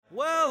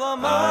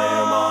I'm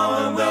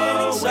on the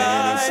winning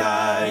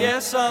side.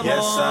 Yes, I'm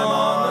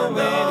on the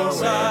winning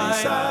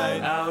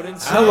side.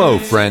 Hello,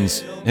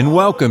 friends, and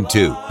welcome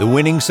to the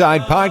Winning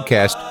Side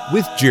Podcast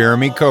with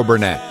Jeremy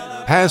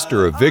Coburnett,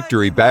 pastor of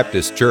Victory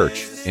Baptist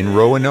Church in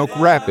Roanoke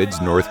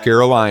Rapids, North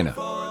Carolina.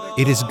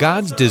 It is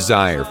God's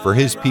desire for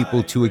His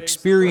people to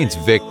experience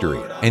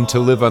victory and to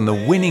live on the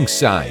winning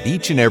side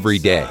each and every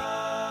day.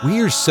 We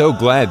are so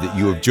glad that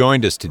you have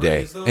joined us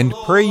today and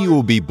pray you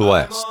will be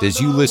blessed as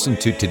you listen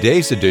to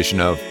today's edition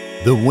of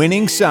The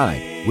Winning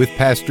Side with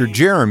Pastor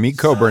Jeremy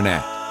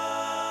Coburnett.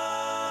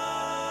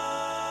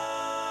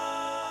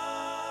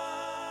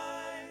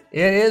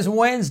 It is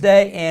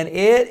Wednesday, and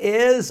it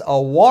is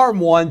a warm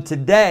one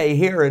today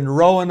here in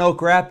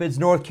Roanoke Rapids,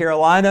 North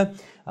Carolina.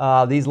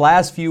 These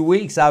last few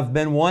weeks, I've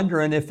been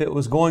wondering if it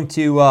was going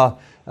to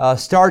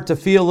start to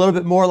feel a little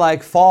bit more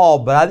like fall,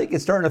 but I think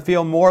it's starting to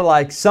feel more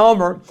like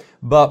summer.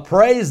 But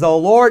praise the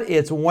Lord,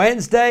 it's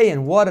Wednesday,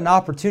 and what an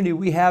opportunity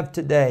we have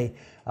today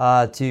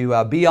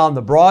to be on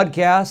the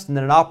broadcast, and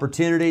then an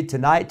opportunity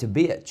tonight to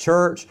be at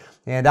church.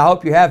 And I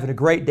hope you're having a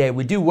great day.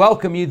 We do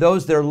welcome you,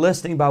 those that are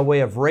listening by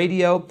way of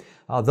radio,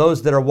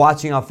 those that are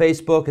watching on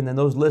Facebook, and then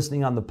those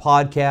listening on the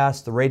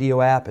podcast, the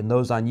radio app, and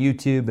those on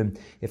YouTube. And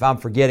if I'm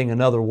forgetting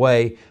another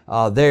way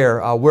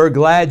we're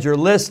glad you're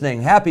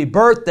listening. Happy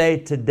birthday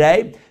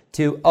today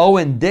to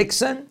Owen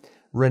Dixon,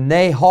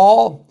 Renee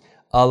Hall,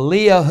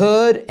 Aaliyah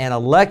Hood, and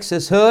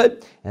Alexis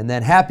Hood. And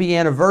then happy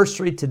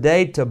anniversary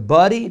today to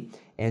Buddy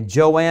and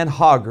Joanne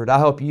Hoggard. I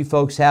hope you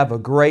folks have a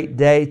great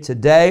day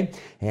today.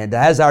 And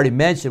as I already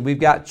mentioned, we've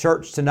got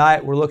church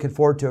tonight. We're looking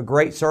forward to a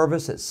great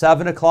service at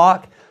 7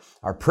 o'clock.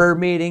 Our prayer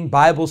meeting,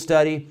 Bible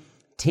study,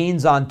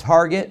 Teens on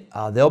Target,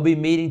 they'll be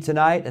meeting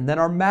tonight. And then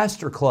our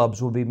master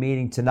clubs will be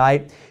meeting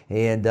tonight.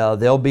 And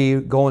they'll be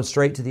going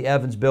straight to the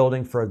Evans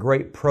building for a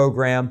great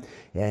program.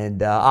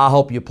 And I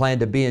hope you plan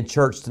to be in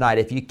church tonight.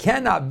 If you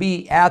cannot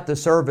be at the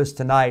service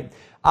tonight,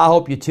 I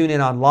hope you tune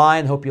in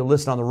online, hope you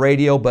listen on the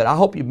radio, but I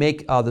hope you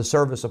make the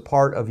service a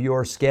part of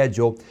your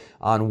schedule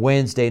on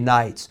Wednesday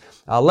nights.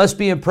 Let's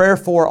be in prayer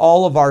for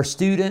all of our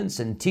students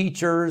and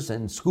teachers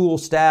and school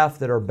staff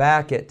that are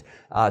back at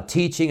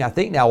teaching. I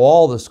think now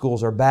all the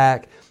schools are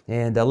back,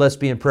 and let's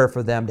be in prayer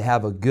for them to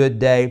have a good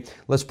day.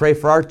 Let's pray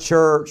for our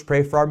church,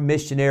 pray for our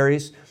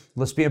missionaries.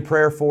 Let's be in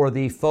prayer for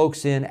the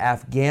folks in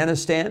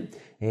Afghanistan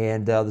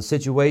and the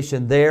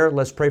situation there.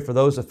 Let's pray for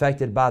those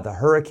affected by the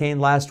hurricane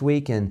last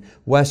week in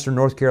western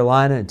North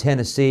Carolina and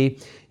Tennessee.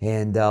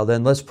 And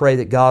then let's pray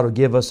that God will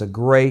give us a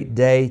great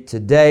day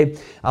today.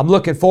 I'm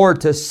looking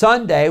forward to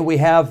Sunday. We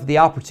have the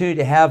opportunity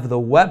to have the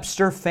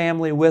Webster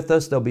family with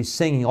us. They'll be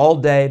singing all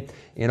day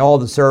in all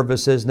the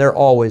services, and they're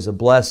always a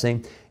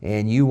blessing.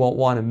 And you won't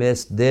want to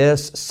miss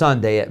this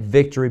Sunday at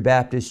Victory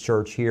Baptist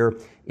Church here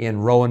in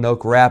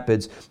Roanoke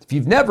Rapids. If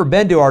you've never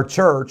been to our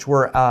church,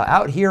 we're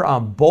out here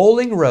on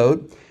Bowling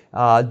Road,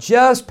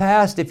 just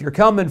past, if you're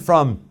coming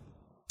from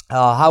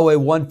Highway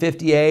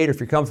 158, or if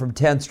you're coming from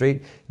 10th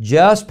Street,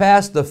 just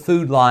past the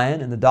Food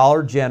Lion and the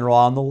Dollar General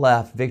on the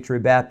left, Victory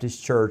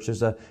Baptist Church.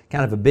 There's a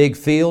kind of a big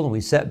field, and we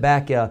set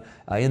back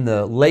in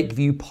the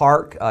Lakeview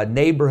Park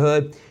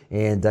neighborhood.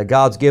 And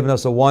God's given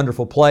us a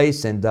wonderful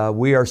place, and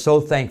we are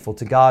so thankful.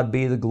 To God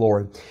be the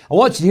glory. I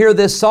want you to hear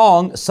this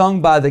song sung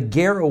by the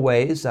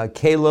Garraways,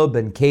 Caleb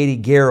and Katie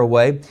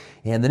Garraway.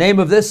 And the name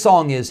of this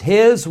song is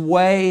His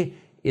Way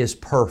is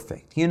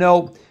Perfect. You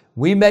know,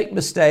 we make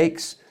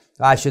mistakes.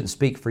 I shouldn't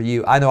speak for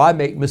you. I know I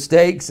make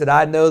mistakes, and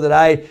I know that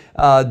I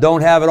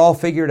don't have it all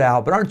figured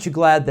out. But aren't you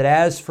glad that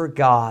as for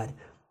God,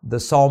 the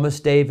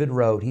psalmist David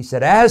wrote, he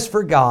said, as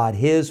for God,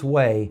 His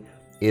way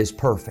is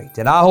perfect.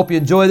 And I hope you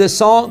enjoy this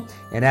song.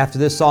 And after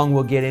this song,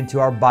 we'll get into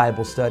our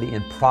Bible study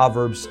in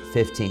Proverbs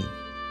 15.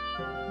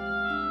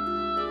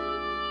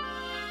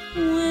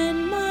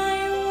 When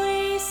my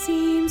way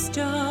seems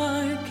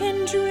dark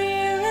and drear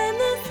and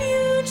the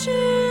future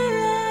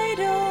I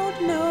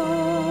don't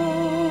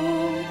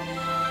know,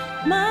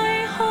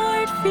 my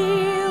heart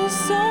feels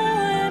so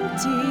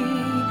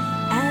empty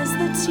as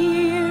the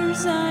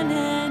tears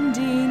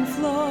unending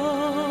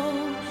flow.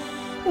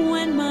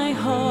 When my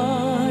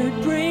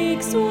heart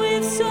breaks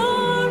with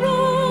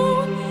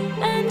sorrow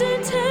and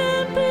a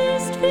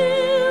tempest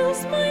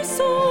fills my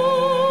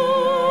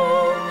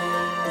soul,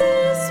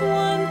 this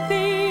one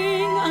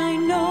thing I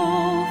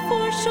know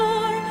for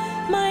sure,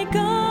 my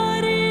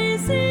God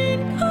is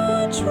in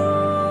control.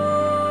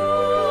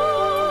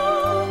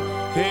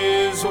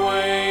 His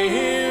way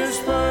is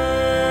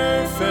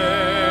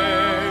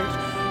perfect.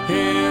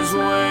 His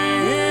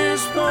way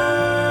is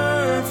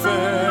perfect.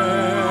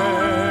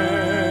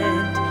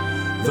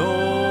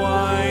 Though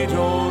I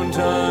don't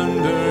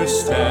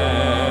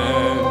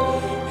understand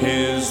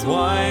His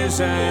wise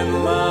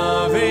and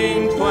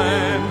loving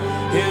plan,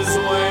 His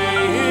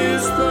way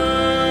is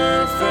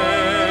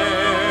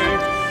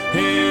perfect.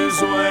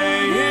 His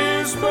way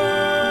is perfect.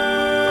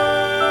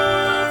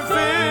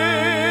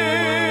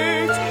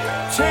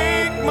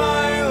 Take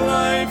my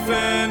life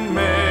and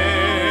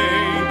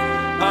make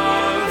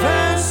a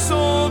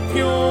vessel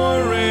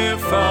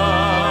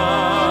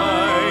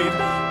purified.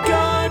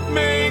 God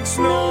makes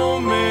no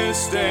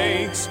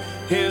mistakes.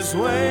 His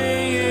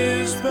way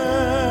is best.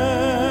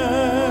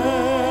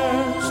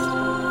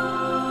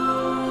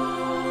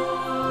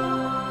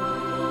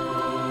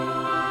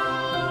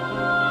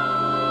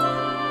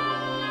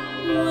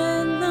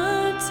 When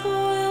the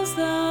toils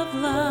of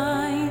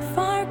life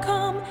are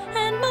come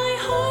and my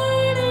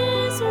heart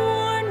is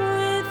worn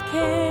with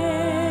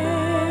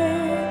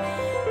care,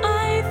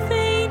 I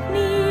faint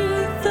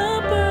 'neath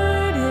the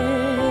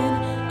burden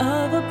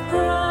of a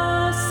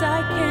cross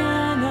I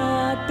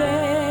cannot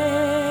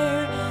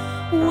bear.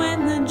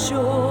 When the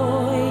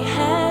joy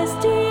has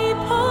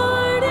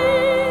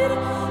departed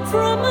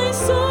from my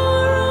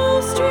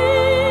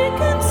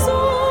sorrow-stricken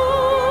soul,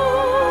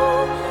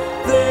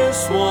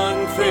 This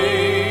one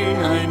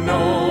thing I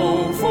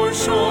know for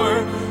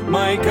sure,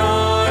 my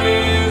God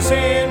is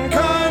in control.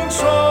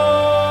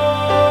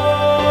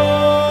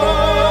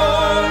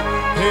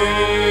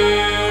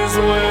 His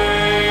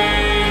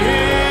way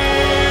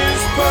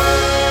is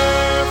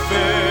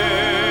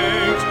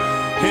perfect.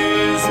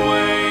 His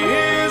way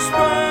is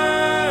perfect.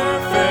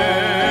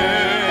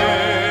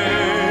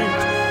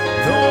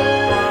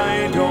 Though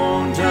I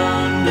don't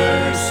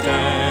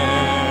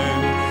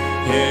understand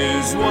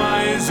His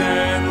wise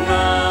and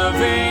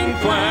loving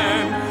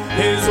plan,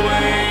 His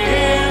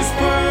way is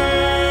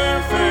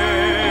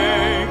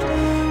perfect.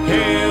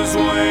 His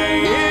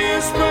way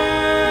is perfect.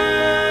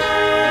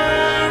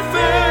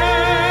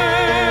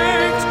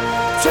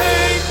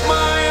 Take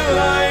my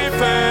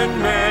life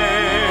and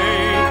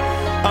make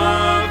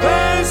a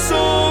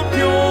vessel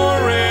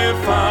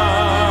purified.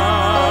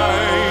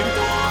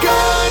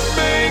 God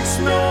makes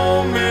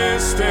no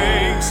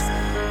mistakes.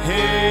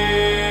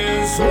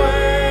 His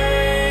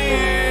way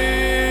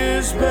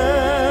is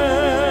best.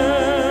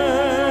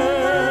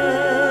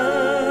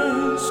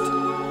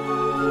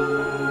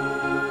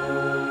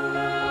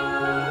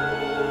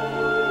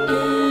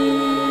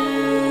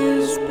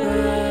 is best.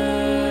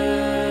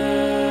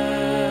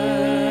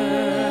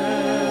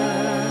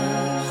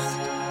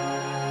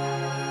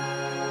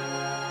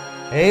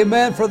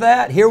 Amen for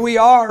that. Here we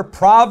are,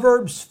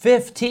 Proverbs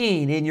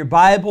 15 in your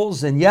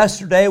Bibles. And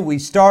yesterday we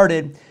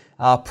started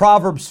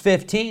Proverbs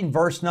 15,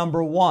 verse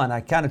number 1.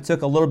 I kind of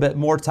took a little bit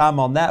more time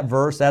on that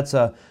verse. That's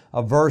a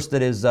verse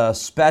that is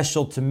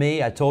special to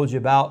me. I told you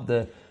about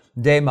the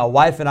day my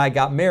wife and I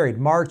got married,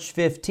 March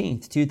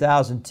 15th,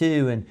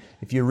 2002. And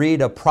if you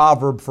read a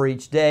proverb for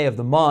each day of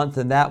the month,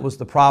 and that was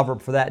the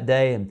proverb for that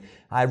day. And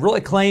I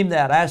really claimed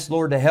that. I asked the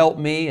Lord to help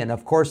me. And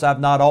of course, I've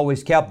not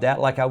always kept that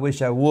like I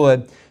wish I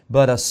would.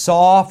 But a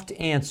soft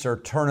answer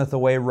turneth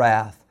away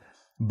wrath,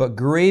 but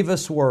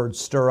grievous words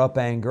stir up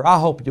anger. I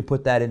hope you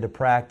put that into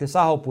practice.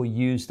 I hope we'll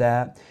use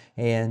that.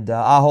 And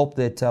I hope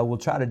that we'll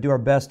try to do our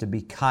best to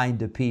be kind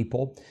to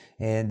people.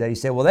 And you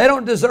say, well, they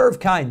don't deserve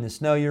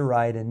kindness. No, you're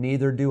right, and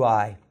neither do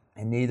I,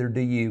 and neither do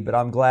you. But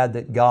I'm glad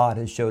that God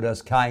has showed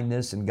us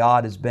kindness, and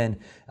God has been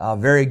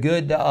very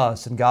good to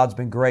us, and God's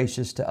been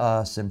gracious to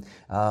us, and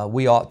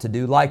we ought to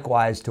do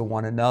likewise to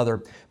one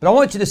another. But I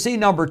want you to see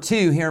number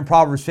 2 here in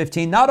Proverbs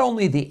 15, not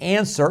only the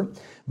answer,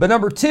 but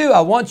number 2,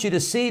 I want you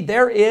to see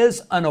there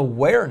is an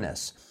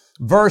awareness.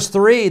 Verse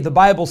 3, the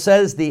Bible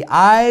says, the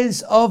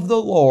eyes of the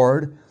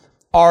Lord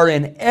are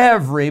in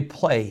every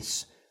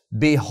place,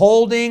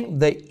 beholding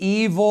the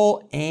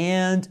evil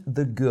and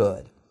the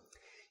good.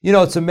 You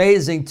know, it's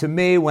amazing to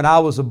me when I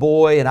was a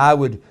boy and I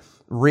would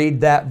read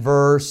that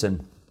verse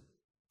and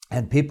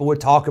people would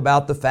talk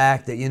about the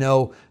fact that,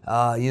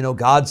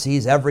 God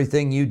sees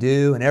everything you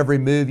do and every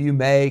move you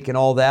make and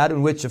all that,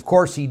 and which of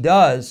course He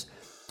does.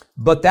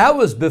 But that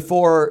was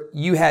before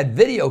you had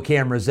video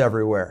cameras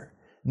everywhere.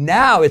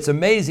 Now it's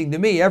amazing to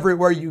me,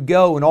 everywhere you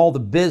go and all the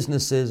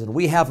businesses, and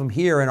we have them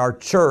here in our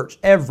church,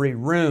 every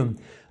room.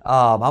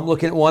 I'm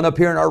looking at one up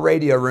here in our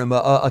radio room,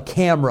 a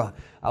camera.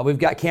 We've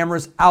got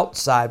cameras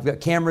outside. We've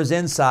got cameras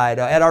inside.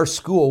 At our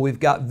school, we've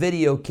got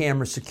video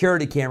cameras,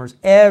 security cameras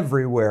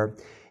everywhere.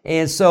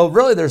 And so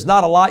really there's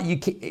not a lot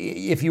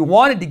if you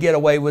wanted to get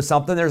away with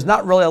something, there's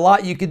not really a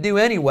lot you could do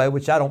anyway,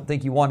 which I don't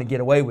think you want to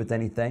get away with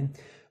anything.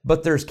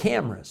 But there's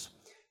cameras.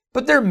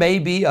 But there may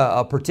be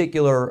a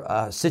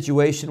particular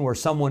situation where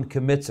someone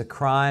commits a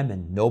crime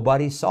and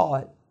nobody saw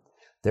it.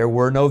 There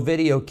were no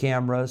video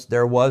cameras.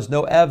 There was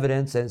no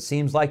evidence, and it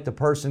seems like the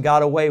person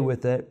got away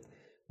with it.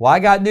 Well, I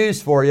got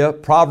news for you.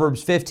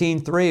 Proverbs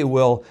 15:3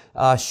 will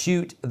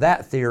shoot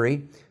that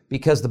theory,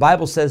 because the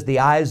Bible says the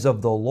eyes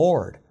of the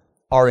Lord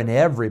are in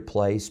every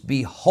place,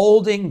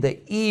 beholding the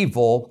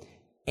evil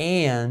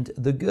and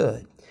the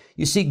good.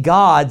 You see,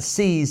 God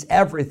sees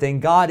everything.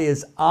 God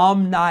is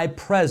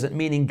omnipresent,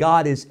 meaning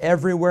God is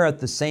everywhere at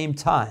the same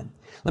time.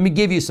 Let me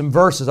give you some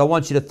verses. I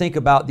want you to think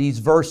about these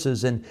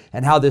verses and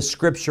how this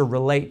scripture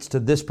relates to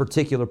this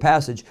particular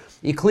passage.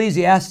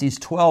 Ecclesiastes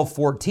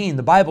 12:14,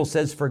 the Bible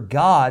says, "For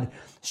God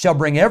shall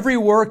bring every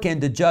work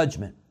into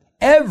judgment,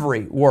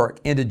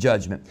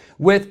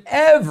 with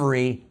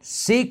every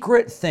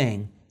secret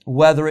thing,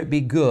 whether it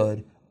be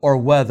good or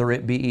whether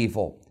it be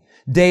evil."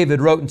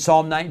 David wrote in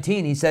Psalm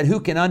 19, he said,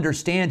 "Who can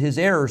understand his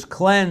errors?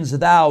 Cleanse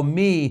thou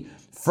me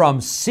from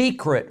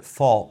secret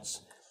faults."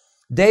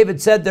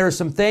 David said there are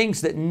some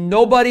things that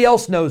nobody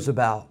else knows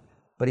about,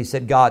 but he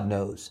said God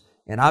knows.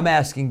 And I'm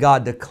asking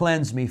God to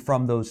cleanse me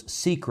from those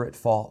secret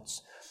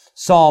faults.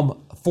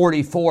 Psalm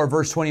 44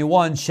 verse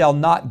 21, shall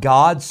not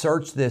God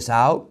search this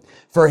out?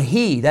 For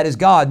He, that is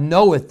God,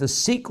 knoweth the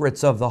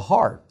secrets of the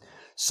heart.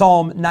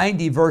 Psalm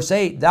 90 verse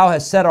 8, thou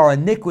hast set our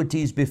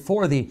iniquities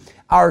before thee,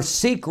 our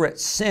secret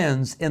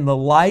sins in the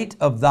light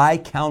of thy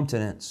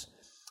countenance.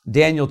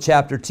 Daniel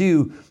chapter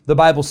 2, the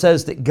Bible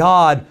says that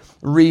God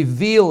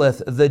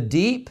revealeth the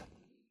deep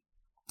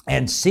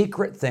and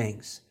secret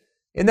things.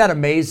 Isn't that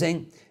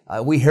amazing?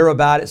 We hear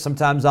about it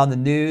sometimes on the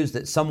news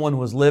that someone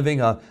was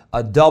living a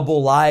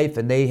double life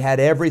and they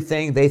had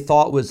everything they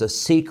thought was a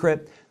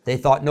secret. They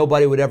thought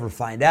nobody would ever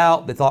find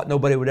out. They thought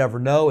nobody would ever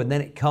know, and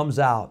then it comes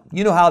out.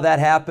 You know how that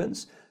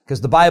happens?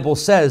 Because the Bible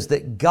says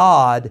that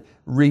God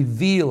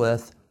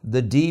revealeth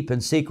the deep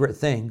and secret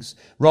things.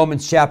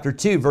 Romans chapter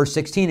 2, verse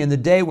 16, in the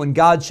day when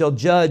God shall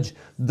judge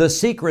the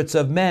secrets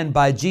of men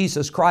by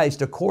Jesus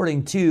Christ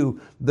according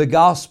to the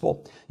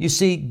gospel. You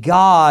see,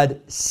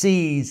 God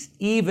sees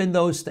even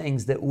those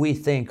things that we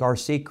think are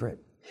secret.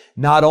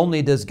 Not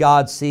only does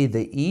God see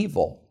the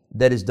evil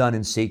that is done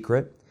in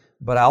secret,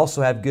 but I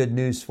also have good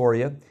news for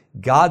you.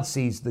 God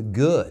sees the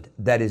good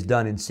that is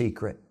done in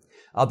secret.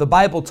 The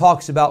Bible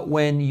talks about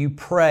when you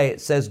pray,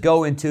 it says,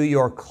 go into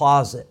your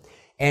closet,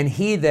 and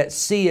he that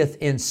seeth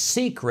in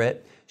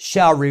secret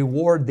shall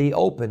reward thee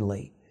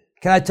openly.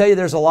 Can I tell you,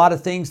 there's a lot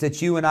of things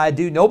that you and I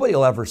do nobody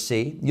will ever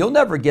see. You'll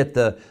never get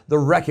the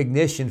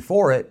recognition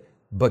for it,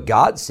 but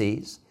God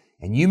sees.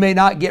 And you may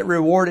not get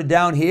rewarded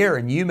down here,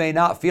 and you may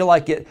not feel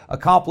like it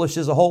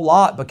accomplishes a whole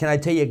lot, but can I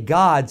tell you,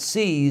 God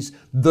sees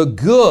the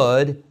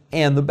good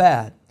and the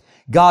bad.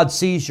 God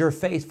sees your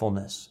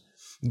faithfulness.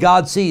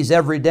 God sees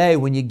every day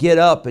when you get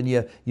up and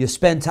you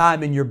spend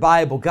time in your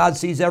Bible. God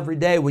sees every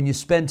day when you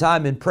spend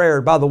time in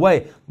prayer. By the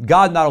way,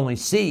 God not only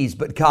sees,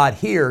 but God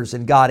hears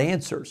and God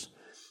answers.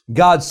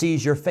 God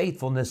sees your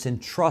faithfulness in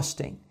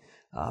trusting.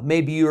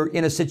 Maybe you're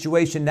in a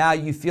situation now,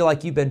 you feel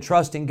like you've been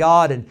trusting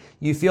God and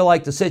you feel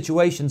like the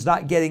situation's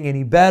not getting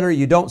any better.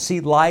 You don't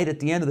see light at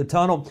the end of the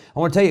tunnel. I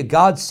want to tell you,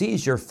 God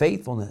sees your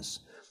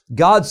faithfulness.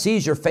 God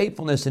sees your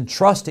faithfulness in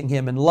trusting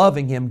Him and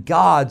loving Him.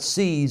 God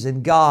sees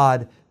and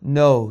God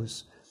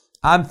knows.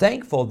 I'm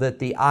thankful that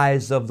the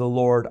eyes of the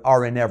Lord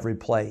are in every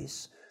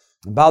place.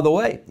 And by the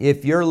way,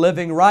 if you're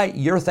living right,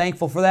 you're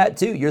thankful for that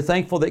too. You're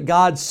thankful that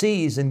God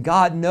sees and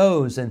God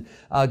knows, and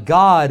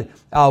God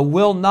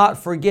will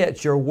not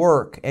forget your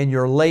work and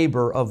your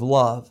labor of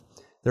love.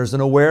 There's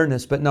an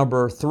awareness, but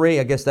number 3,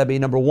 I guess that'd be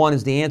number 1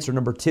 is the answer.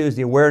 Number 2 is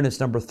the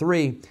awareness. Number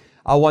 3,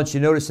 I want you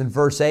to notice in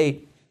verse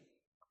 8,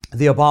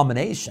 the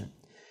abomination.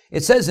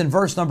 It says in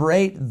verse number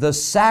 8, the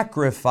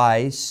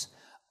sacrifice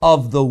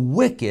of the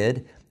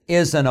wicked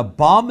is an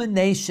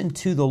abomination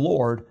to the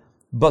Lord,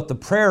 but the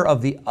prayer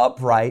of the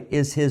upright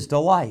is His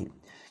delight.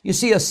 You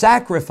see, a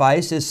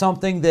sacrifice is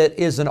something that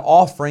is an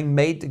offering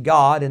made to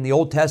God. In the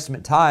Old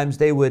Testament times,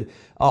 they would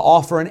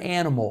offer an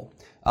animal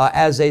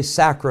as a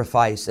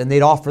sacrifice, and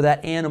they'd offer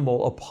that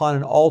animal upon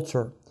an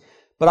altar.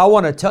 But I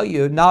want to tell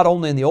you, not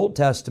only in the Old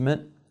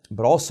Testament,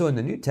 but also in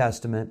the New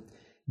Testament,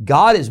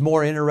 God is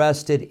more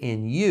interested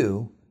in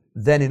you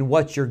than in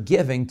what you're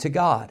giving to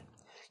God.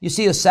 You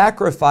see, a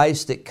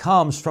sacrifice that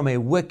comes from a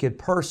wicked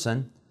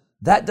person,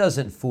 that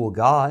doesn't fool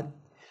God.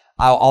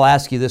 I'll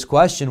ask you this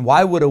question.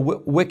 Why would a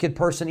wicked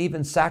person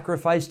even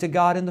sacrifice to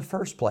God in the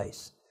first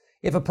place?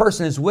 If a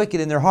person is wicked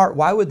in their heart,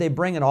 why would they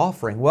bring an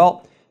offering?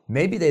 Well,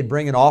 maybe they'd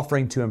bring an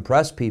offering to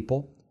impress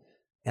people.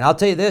 And I'll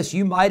tell you this,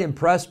 you might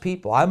impress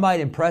people. I might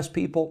impress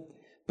people.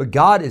 But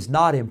God is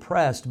not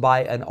impressed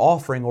by an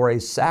offering or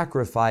a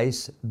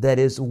sacrifice that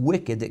is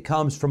wicked, that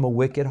comes from a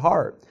wicked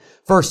heart.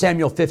 1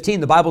 Samuel 15,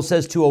 the Bible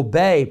says to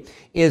obey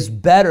is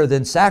better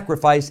than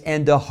sacrifice,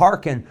 and to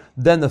hearken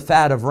than the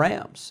fat of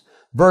rams.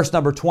 Verse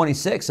number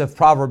 26 of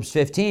Proverbs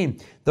 15,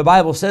 the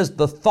Bible says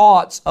the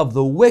thoughts of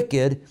the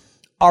wicked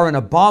are an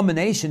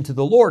abomination to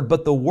the Lord,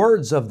 but the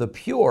words of the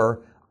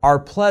pure are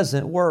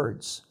pleasant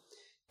words.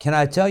 Can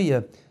I tell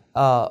you,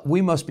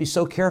 we must be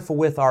so careful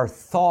with our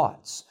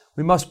thoughts.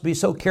 We must be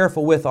so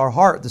careful with our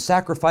heart. The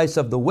sacrifice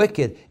of the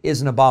wicked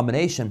is an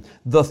abomination.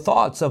 The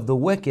thoughts of the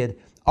wicked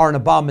are an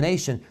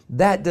abomination.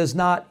 That does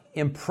not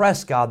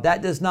impress God.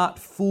 That does not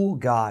fool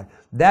God.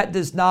 That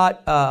does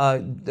not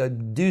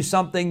do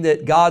something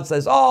that God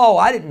says, oh,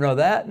 I didn't know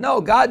that. No,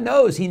 God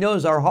knows. He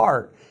knows our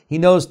heart. He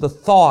knows the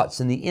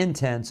thoughts and the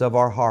intents of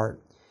our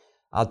heart.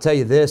 I'll tell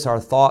you this, our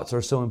thoughts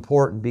are so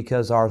important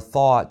because our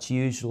thoughts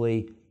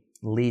usually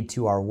lead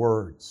to our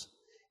words.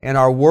 And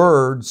our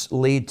words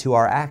lead to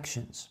our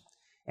actions.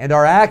 And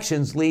our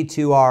actions lead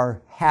to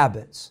our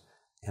habits.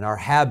 And our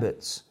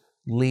habits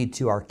lead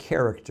to our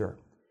character.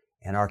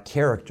 And our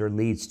character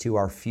leads to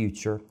our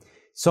future.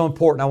 So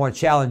important. I want to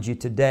challenge you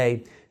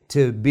today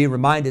to be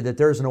reminded that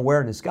there's an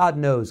awareness. God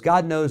knows.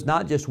 God knows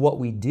not just what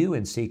we do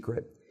in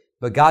secret,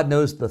 but God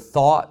knows the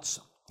thoughts.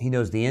 He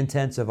knows the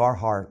intents of our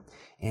heart.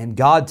 And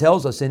God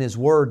tells us in His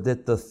Word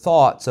that the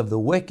thoughts of the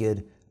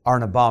wicked are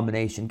an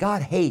abomination.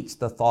 God hates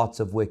the thoughts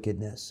of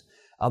wickedness.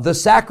 The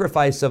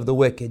sacrifice of the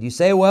wicked. You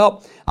say,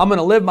 well, I'm going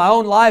to live my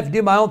own life,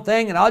 do my own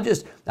thing, and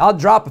I'll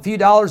drop a few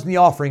dollars in the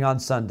offering on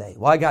Sunday.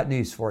 Well, I got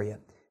news for you.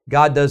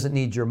 God doesn't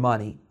need your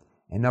money.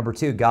 And number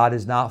two, God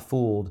is not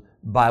fooled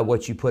by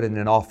what you put in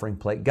an offering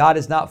plate. God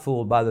is not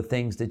fooled by the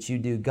things that you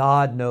do.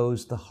 God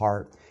knows the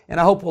heart. And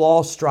I hope we'll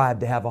all strive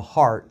to have a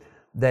heart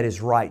that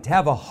is right, to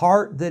have a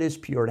heart that is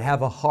pure, to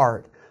have a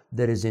heart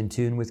that is in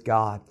tune with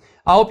God.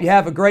 I hope you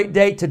have a great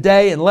day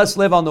today, and let's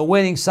live on the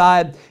winning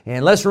side.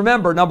 And let's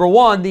remember, number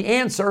one, the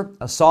answer,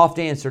 a soft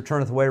answer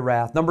turneth away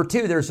wrath. Number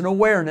two, there's an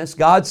awareness.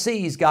 God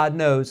sees, God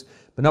knows.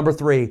 But number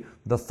three,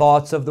 the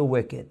thoughts of the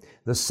wicked.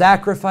 The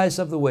sacrifice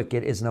of the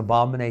wicked is an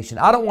abomination.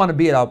 I don't want to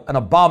be an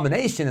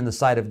abomination in the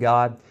sight of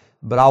God,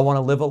 but I want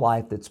to live a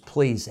life that's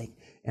pleasing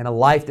and a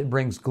life that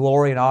brings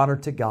glory and honor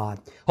to God.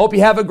 Hope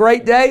you have a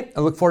great day.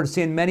 I look forward to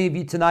seeing many of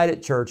you tonight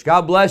at church.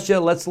 God bless you.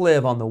 Let's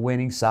live on the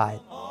winning side.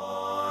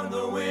 On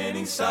the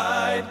winning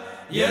side.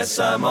 Yes,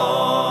 I'm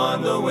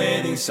on the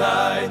winning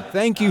side.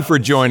 Thank you for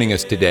joining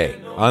us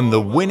today on the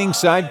Winning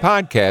Side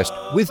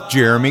Podcast with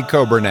Jeremy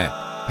Coburnett,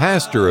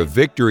 pastor of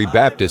Victory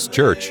Baptist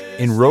Church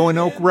in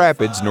Roanoke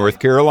Rapids, North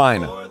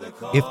Carolina.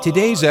 If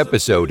today's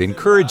episode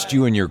encouraged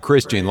you in your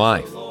Christian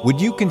life,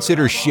 would you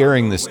consider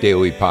sharing this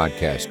daily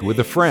podcast with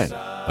a friend,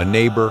 a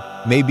neighbor,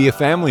 maybe a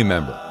family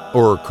member,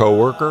 or a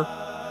coworker?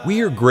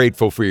 We are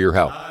grateful for your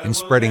help in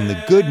spreading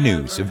the good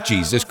news of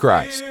Jesus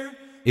Christ.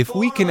 If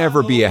we can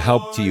ever be a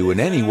help to you in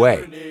any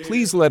way,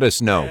 please let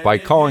us know by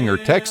calling or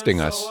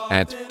texting us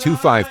at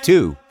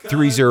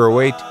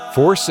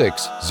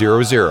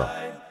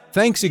 252-308-4600.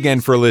 Thanks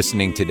again for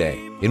listening today,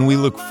 and we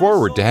look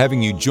forward to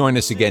having you join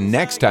us again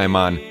next time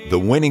on The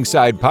Winning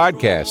Side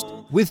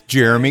Podcast with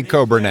Jeremy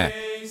Coburnett.